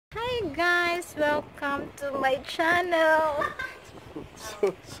Hi guys, welcome to my channel.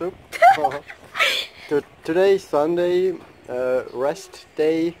 Today is Sunday, rest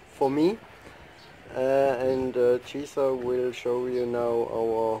day for me, and Chisa will show you now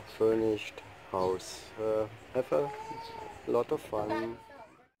our furnished house. Have a lot of fun.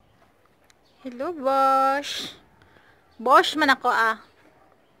 Hello Bosh. Bosh man ako ah.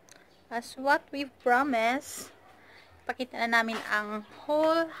 As what we've promised, pakita na namin ang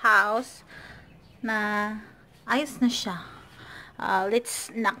whole house na ayos na siya.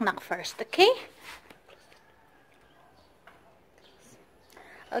 Let's knock first, okay?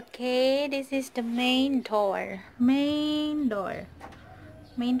 Okay, this is the main door. Main door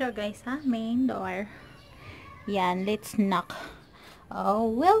guys, ha? Main door. Yan, let's knock. Oh,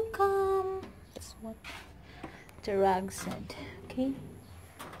 welcome. That's what the rug said. Okay.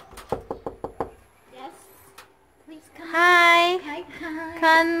 Yes. Please come. Hi. Hi.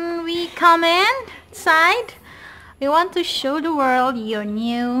 Can we come inside? We want to show the world your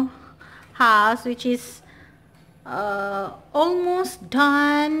new house, which is almost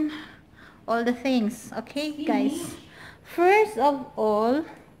done. All the things. Okay, guys. First of all,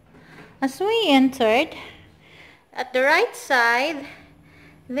 as we entered, at the right side,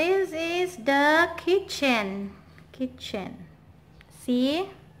 this is the kitchen. See?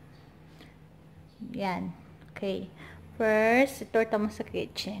 Yan. Okay. First, ito mo sa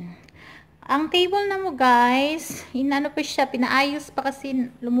kitchen. Ang table na mo, guys, inano pa siya, pinaayos pa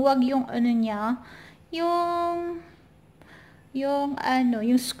kasi lumuwag yung ano niya, yung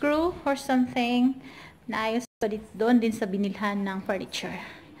screw or something. Naayos pa doon din sa binilhan ng furniture.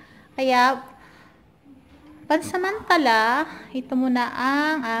 Kaya, pansamantala, ito muna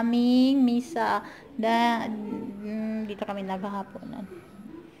ang aming misa. Dito kami naghahaponan.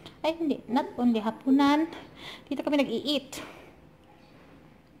 Ay, hindi. Not only hapunan. Dito kami nag-i-eat.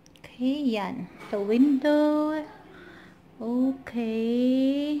 Okay, yan. The window.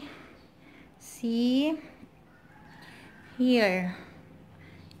 Okay. See? Here.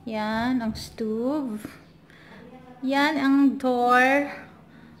 Yan, ang stove. Yan, ang door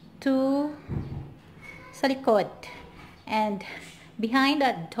to sa likod. And behind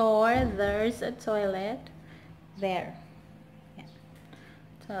that door, there's a toilet. There. Yan.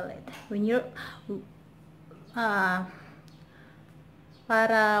 Toilet. When you're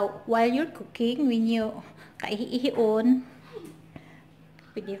para while you're cooking, when you kaihihion,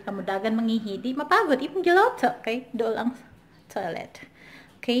 pwede ka mo dagan mangihi, di mapagod, ipong gelato, okay? Doon ang toilet.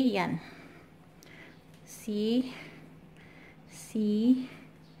 Okay, yan. See?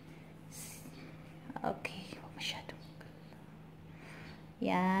 Okay, masyado.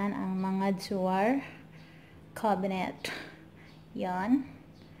 Yan, ang mga drawer, cabinet. Yan.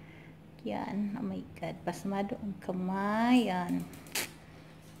 Oh my God, pasmado ang kamay.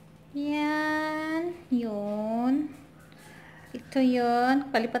 Yan, yun. Ito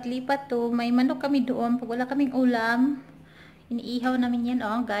yun, palipat-lipat to. May manok kami doon. Pag wala kaming ulam, iniihaw namin yan,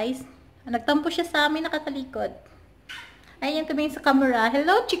 oh, guys. Nagtampo siya sa amin, nakatalikod. Ayan kami sa camera.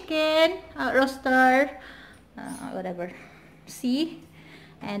 Hello, chicken! Roaster. Whatever. See?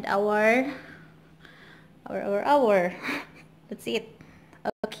 And our. That's it.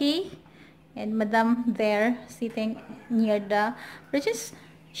 Okay? And Madam there, sitting near the bridges.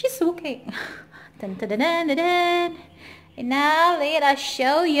 She's okay. Dun, dun, dun, dun, dun, dun. And now let us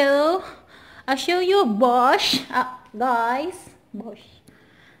show you. I'll show you Bosch, guys. Bosch.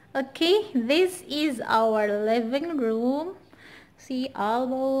 Okay, this is our living room. See,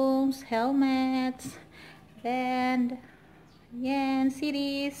 albums, helmets, and yeah,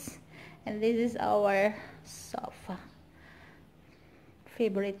 CDs. And this is our sofa.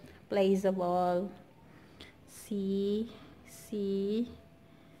 Favorite place of all. See.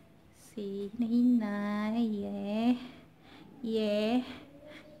 Nahinay, yeah.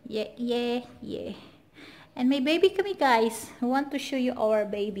 And my baby kami, guys. I want to show you our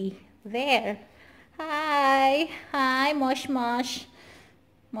baby. There. Hi, mosh. Much.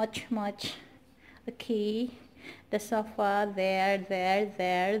 Okay. The sofa there.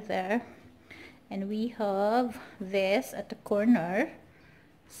 And we have this at the corner.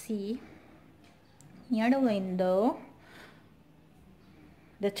 See? Near the window.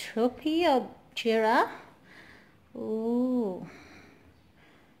 The trophy of Jira. Ooh.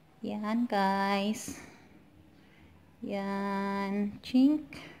 Yan, guys. Yan.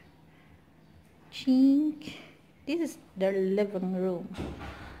 Chink. This is the living room.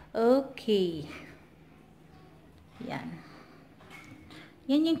 Okay. Yan.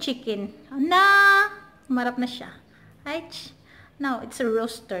 Yan yung chicken. Marap na siya. No, it's a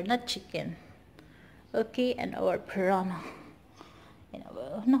roaster, not chicken. Okay, and our piranha.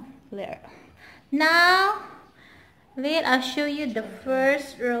 There. Now, let us show you the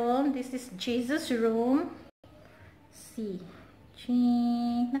first room. This is Jesus' room. See.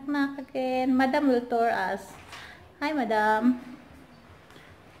 Ching. Knock knock again. Madam will tour us. Hi, Madam.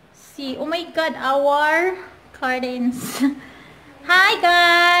 See. Oh my God, our curtains. Hi,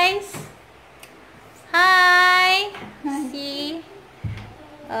 guys. Hi. See.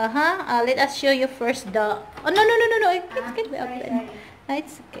 Let us show you first the. Oh no. It can be open.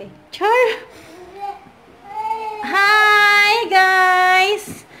 It's okay. Char. Hi,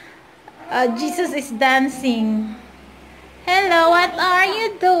 guys. Jesus is dancing. Hello, what are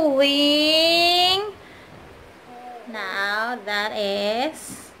you doing? Now that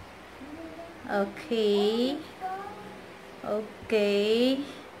is okay. Okay,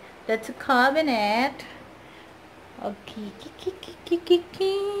 that's a cabinet. Okay,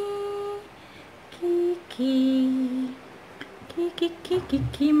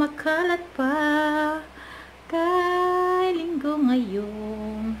 makalat pa kay linggo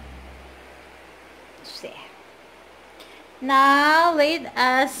ngayon. Now let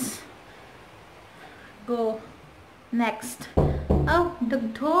us go next. Oh, the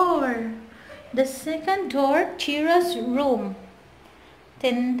door. The second door, Chira's room.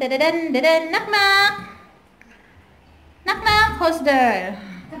 Dun, dun, dun, dun, dun, knock knock. Knock knock, who's there?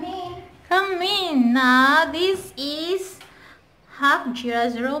 Come in. Come in. Now this is half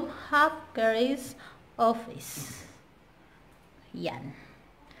Chira's room, half Gary's office. Yan.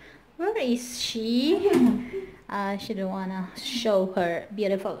 Where is she? She don't wanna show her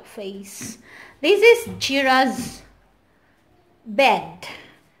beautiful face. This is Chira's bed.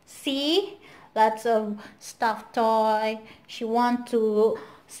 See? Lots of stuffed toy. She want to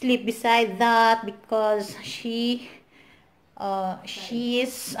sleep beside that because she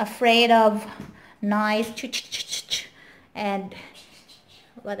is afraid of noise and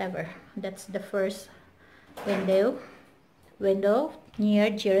whatever. That's the first window near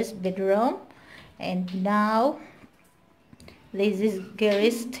Jerry's bedroom. And now this is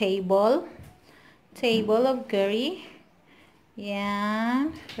Gary's table of Gary. Yeah,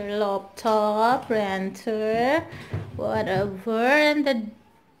 her laptop, printer, whatever, and the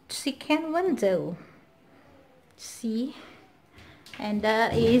second window. See, and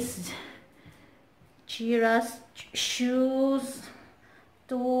that is Jira's shoes,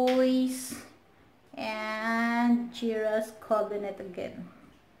 toys, and Jira's cabinet again.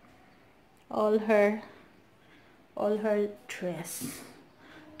 All her dress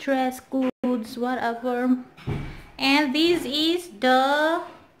goods, whatever. And this is the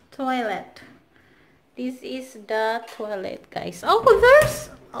toilet. This is the toilet, guys. Oh, there's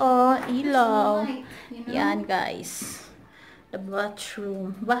ilaw. Light, you know? Yan, guys. The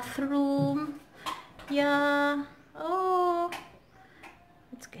bathroom. Yeah. Oh,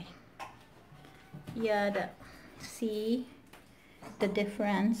 it's okay. Yeah, see the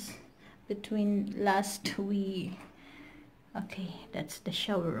difference between last week. Okay, that's the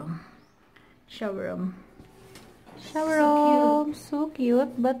shower room. So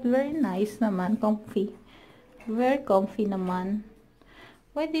cute, but very nice naman, comfy. Very comfy naman.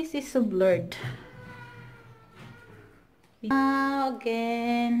 Why this is so blurred? Now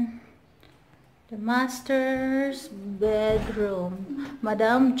again, the master's bedroom.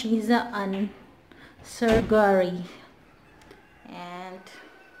 Madam Giza and Sir Gary. And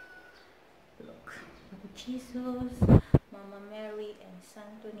look, Jesus, Mama Mary, and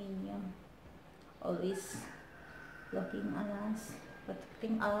Santo Niño. Always looking at us,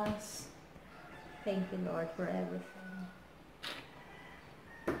 protecting us. Thank you, Lord, for everything.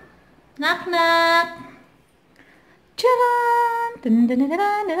 Knock knock. Dun, dun, dun, dun,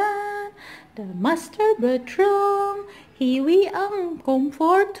 dun, dun. The master bedroom. Here we are,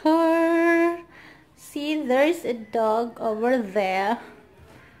 comforter. See, there's a dog over there.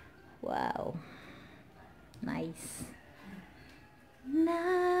 Wow, nice.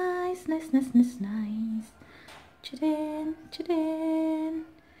 Nice. Chidin.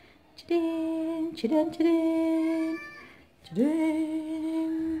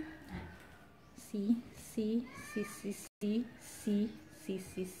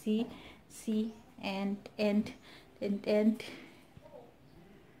 See, and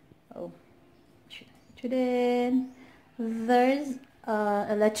oh, chidin. There's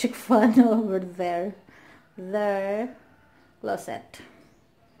electric fan over there. Closet.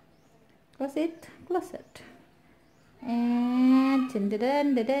 And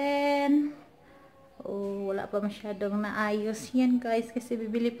dun. Oh, wala pa masyadong naayos yan, guys, kasi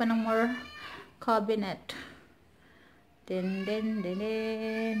bibili pa ng more cabinet. Dun.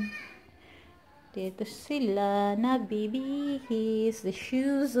 Dito sila nagbibihis. The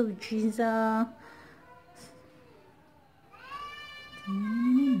shoes of Jesus.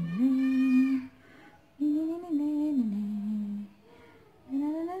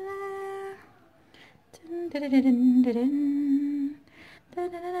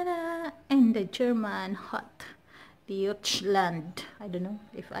 And the German hut, Deutschland. I don't know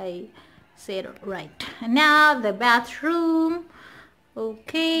if I said it right. And now the bathroom.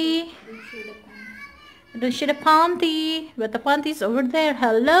 Okay. Don't show the panty, but the panty is over there.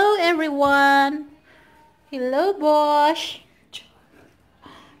 Hello, everyone. Hello, Bosch.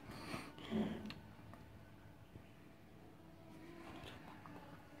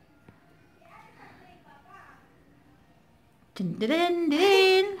 Dun, dun, dun,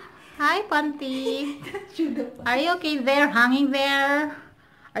 dun. Hi, Panty. Are you okay there, hanging there?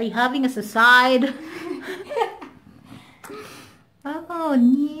 Are you having us aside? Oh,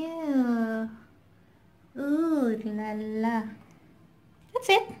 no. Ooh, la la. That's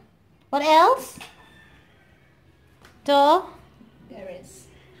it. What else? The? There is.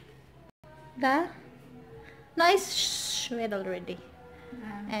 The? Nice read already.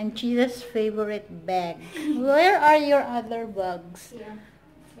 And Jesus' favorite bag. Where are your other bags? Here.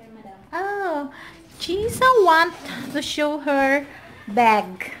 Here, madam. Oh, Chisa want to show her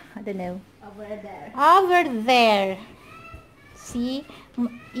bag. I don't know. Over there. Over there. See?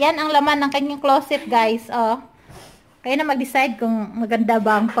 Yan ang laman ng kanyang closet, guys. Oh. Kaya na mag-decide kung maganda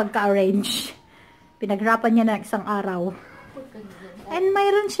ba ang pagka-arrange. Pinaghirapan niya ng isang araw. And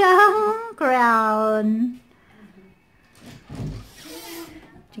mayroon siyang crown.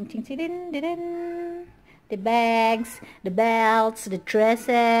 Ching ching ching din din. The bags, the belts, the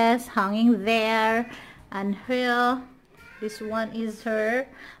dresses hanging there, and her. This one is her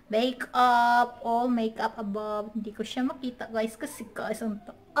makeup, all makeup above. Hindi ko siya makita, guys, kasi guys ang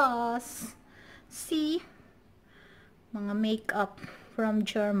taas. See, mga makeup from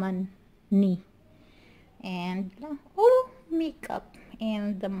Germany, and all makeup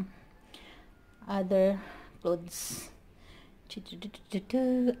and the other clothes.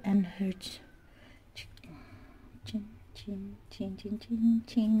 And her chin, chin, chin, chin, chin,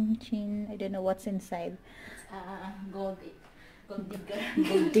 chin, chin. I don't know what's inside. Gold digger.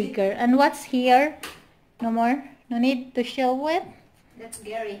 Gold digger. And what's here? No more? No need to show it? That's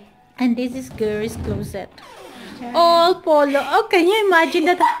Gary. And this is Gary's closet. All polo. Oh, can you imagine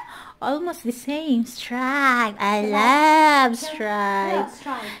that? Almost the same. Stripe. I love Stripe.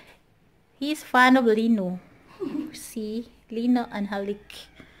 Stripe. He's fan of Lino. See? Lino and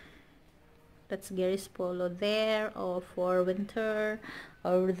Halik. That's Gary's polo there, or for winter.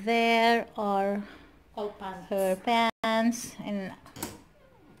 Over there are All pants. her pants and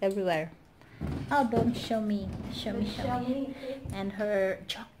everywhere. Oh, don't show me. Show me. And her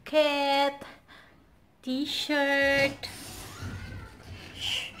jacket, t-shirt,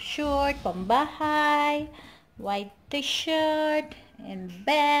 short, pambahay, white t-shirt, and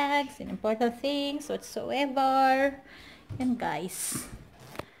bags and important things whatsoever. And guys,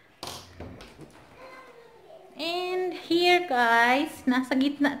 and here guys, nasa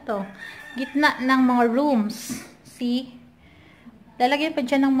gitna to, gitna ng mga rooms. See, lalagyan pa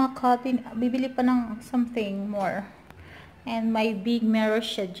dyan ng mga cotton, bibili pa ng something more, and my big mirror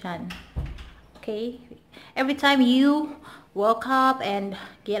siya dyan. Okay, every time you wake up and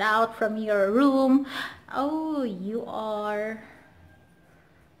get out from your room, oh, you are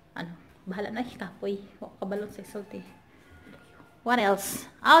ano, bahala na kapoy, wak kabalon sa isulti. What else?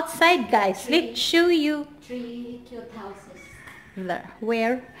 Outside, guys. Let's show you. 3 cute houses. There.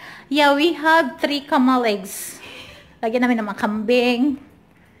 Where? Yeah, we have 3 kamalegs. Lagyan namin ng mga kambing.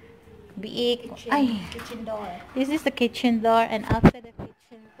 Biik. Ay. Kitchen door. This is the kitchen door. And outside the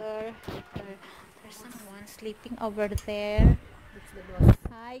kitchen door, there's someone sleeping over there. That's the boss.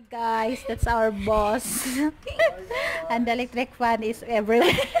 Hi, guys. That's our boss. And the electric fan is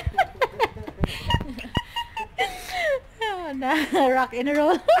everywhere. Rock and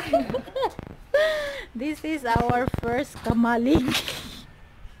roll. This is our first kamalig.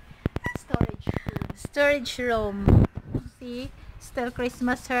 Storage room. See, still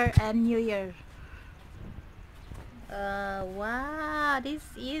Christmas here and New Year. Wow, this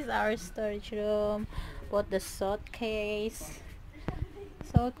is our storage room. Put the suitcase,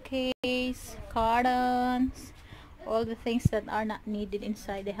 cartons, all the things that are not needed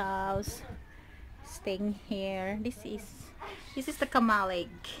inside the house. Staying here. This is the kamalig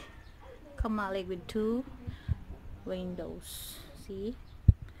with 2 windows.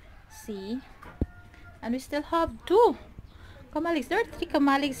 See, and we still have 2 kamaligs. There are 3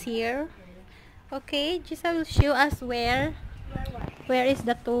 kamaligs here. Okay, Gisa will show us where is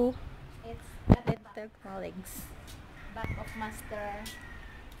the 2. It's Little colleagues. Back of master.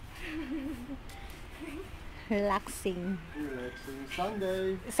 Relaxing. Relaxing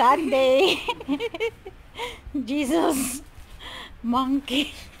Sunday. Sunday. Jesus.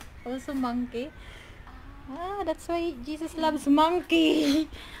 Monkey. Also monkey. Ah, that's why Jesus loves monkey.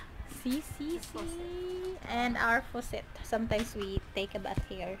 See. And our faucet. Sometimes we take a bath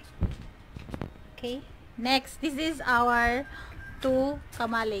here. Okay. Next, this is our 2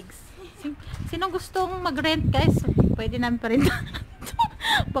 kamaligs. Sino gustong mag-rent, guys? Pwede namin pa rin.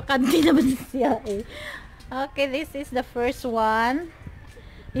 Bakante naman siya eh. Okay, this is the first one.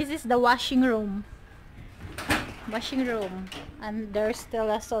 This is the washing room. And there's still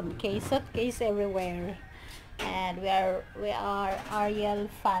a suitcase everywhere. And we are Ariel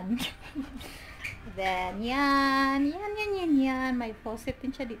fan. Then yan. May faucet din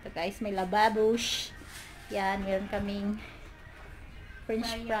siya dito, guys. May lavabos. Yan, meron kaming French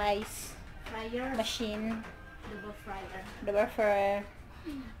fries Fryer. machine, Double fryer.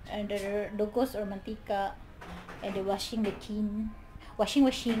 and the dugos or mantika, and the washing machine.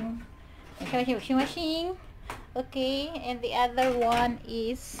 Washing. Okay, and the other one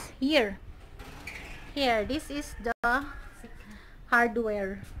is here. This is the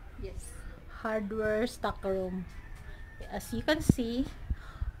hardware stock room. As you can see,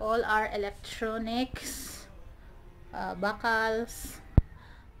 all our electronics, bakals,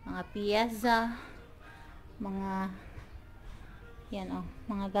 mga piyesa, mga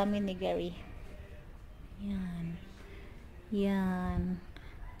mga gamit ni Gary. Yan.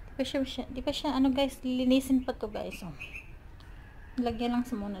 Di pa siya ano, guys, linisin pa to, guys. Lagyan lang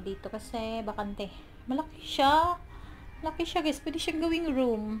sa muna dito kasi bakante. Malaki siya, guys. Pwede siyang gawing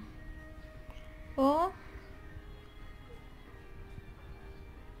room. Oh.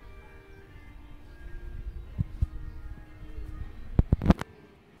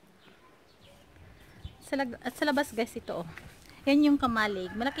 At sa labas, guys, ito. Yan yung kamalig.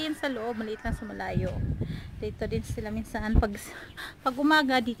 Malaki yan sa loob, maliit lang sa malayo. Dito din sila minsan pag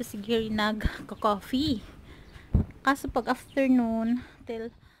umaga dito si Gary nag-coffee. Kaso pag afternoon till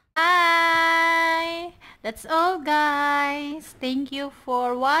bye. That's all, guys. Thank you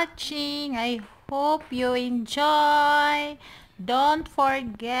for watching. I hope you enjoy. Don't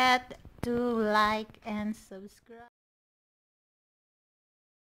forget to like and subscribe.